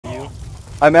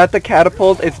I'm at the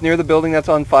catapult. It's near the building that's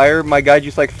on fire. My guy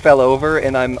just like fell over,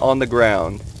 and I'm on the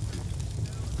ground.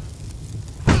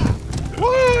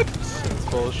 What? That's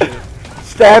bullshit.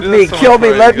 Stab me, kill me,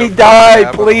 let me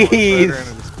die, please.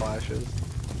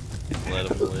 Let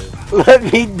him live. Let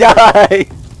me die.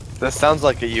 That sounds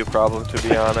like a you problem, to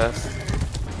be honest.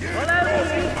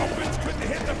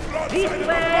 This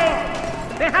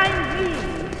way! Behind me!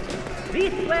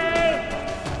 This way!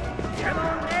 Come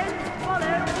on then,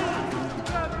 follow me!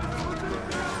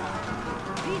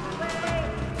 This way!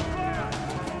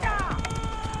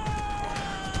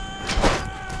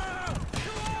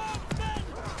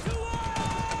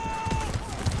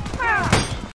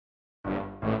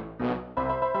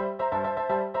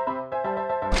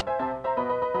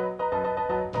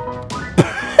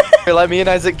 Let me and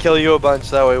Isaac kill you a bunch,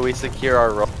 that way we secure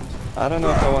our role. I don't know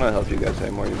if I want to help you guys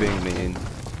anymore. You're being mean.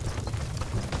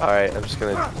 Alright, I'm just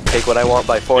gonna take what I want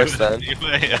by force then.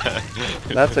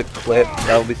 That's a clip.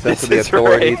 That will be sent to the This is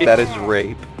authorities. rape. That is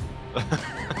rape.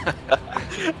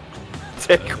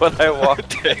 Take what I want.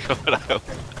 Take what I want.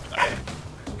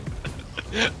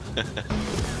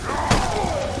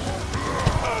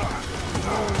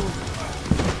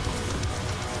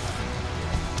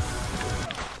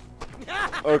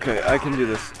 Okay, I can do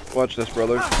this. Watch this,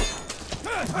 brother.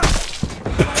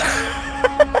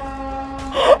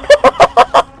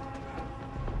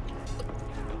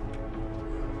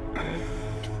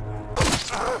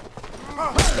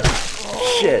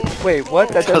 Shit. Wait, what?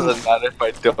 That Doesn't matter if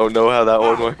I don't know how that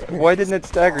one works. Why didn't it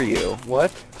stagger you?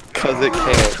 What? Cause it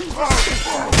can't.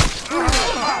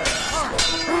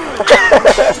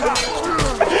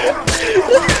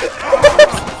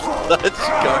 Such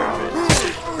garbage.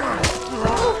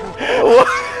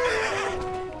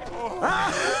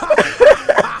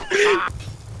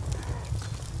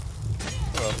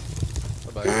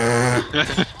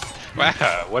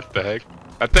 Wow, what the heck?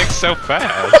 That thing's so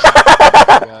fast.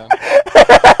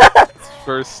 Yeah.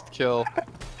 First kill.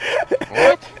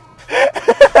 What?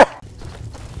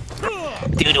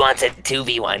 Dude wants a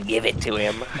 2v1, give it to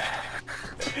him.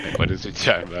 What is he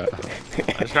talking about?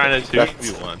 I'm trying to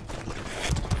 2v1.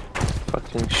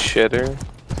 Fucking shitter.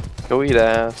 Go eat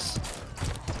ass.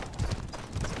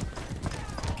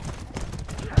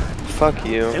 Fuck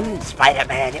you. Soon,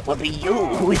 Spider-Man, it will be you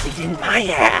who is in my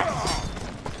ass.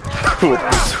 Oh,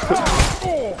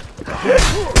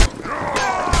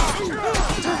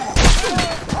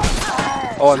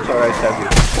 I'm sorry, I stabbed you.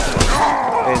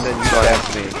 And then you stabbed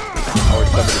me. Or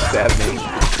somebody stabbed me.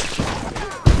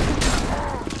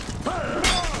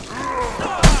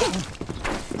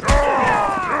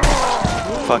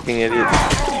 Fucking idiot.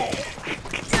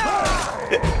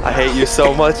 I hate you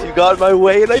so much. You got in my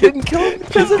way and I didn't kill him.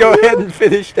 Just go ahead and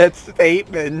finish that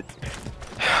statement.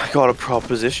 I got a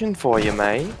proposition for you,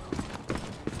 mate.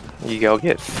 You go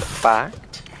get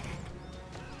fucked.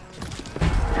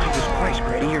 Jesus Christ,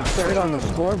 Grady, you're third on the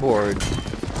scoreboard.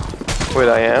 Wait,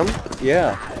 I am?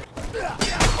 Yeah.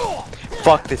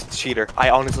 Fuck this cheater.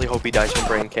 I honestly hope he dies from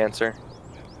brain cancer.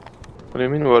 What do you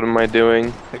mean, what am I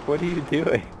doing? Like, what are you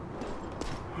doing?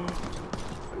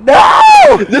 No!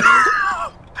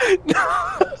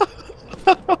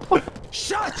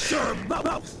 Shut your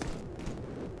mouth!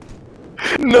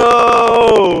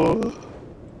 No!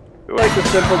 Like the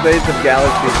simple days of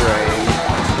Galaxy Brain.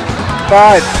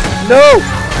 5. No!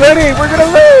 Grady, we're gonna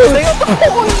lose!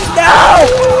 No!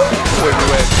 Wait, we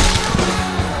win.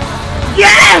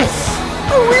 Yes!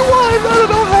 Oh, we won! I don't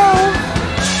know how!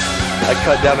 I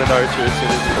cut down an archer as soon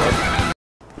as he won.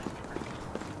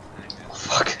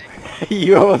 Fuck.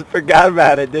 You almost forgot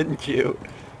about it, didn't you?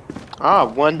 Ah,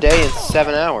 1 day and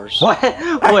 7 hours. What?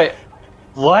 Wait,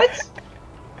 what?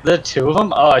 The two of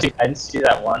them? Oh, I didn't see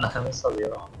that one. I only saw the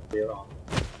other one.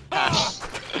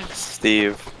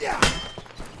 Steve.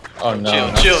 Oh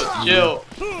no. Chill.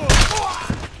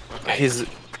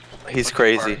 He's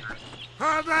crazy.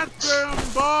 Have at them,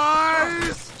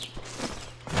 boys!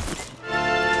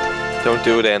 Don't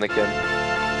do it, Anakin.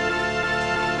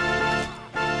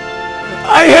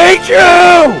 I hate you!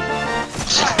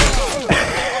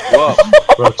 Whoa.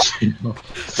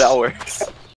 That works.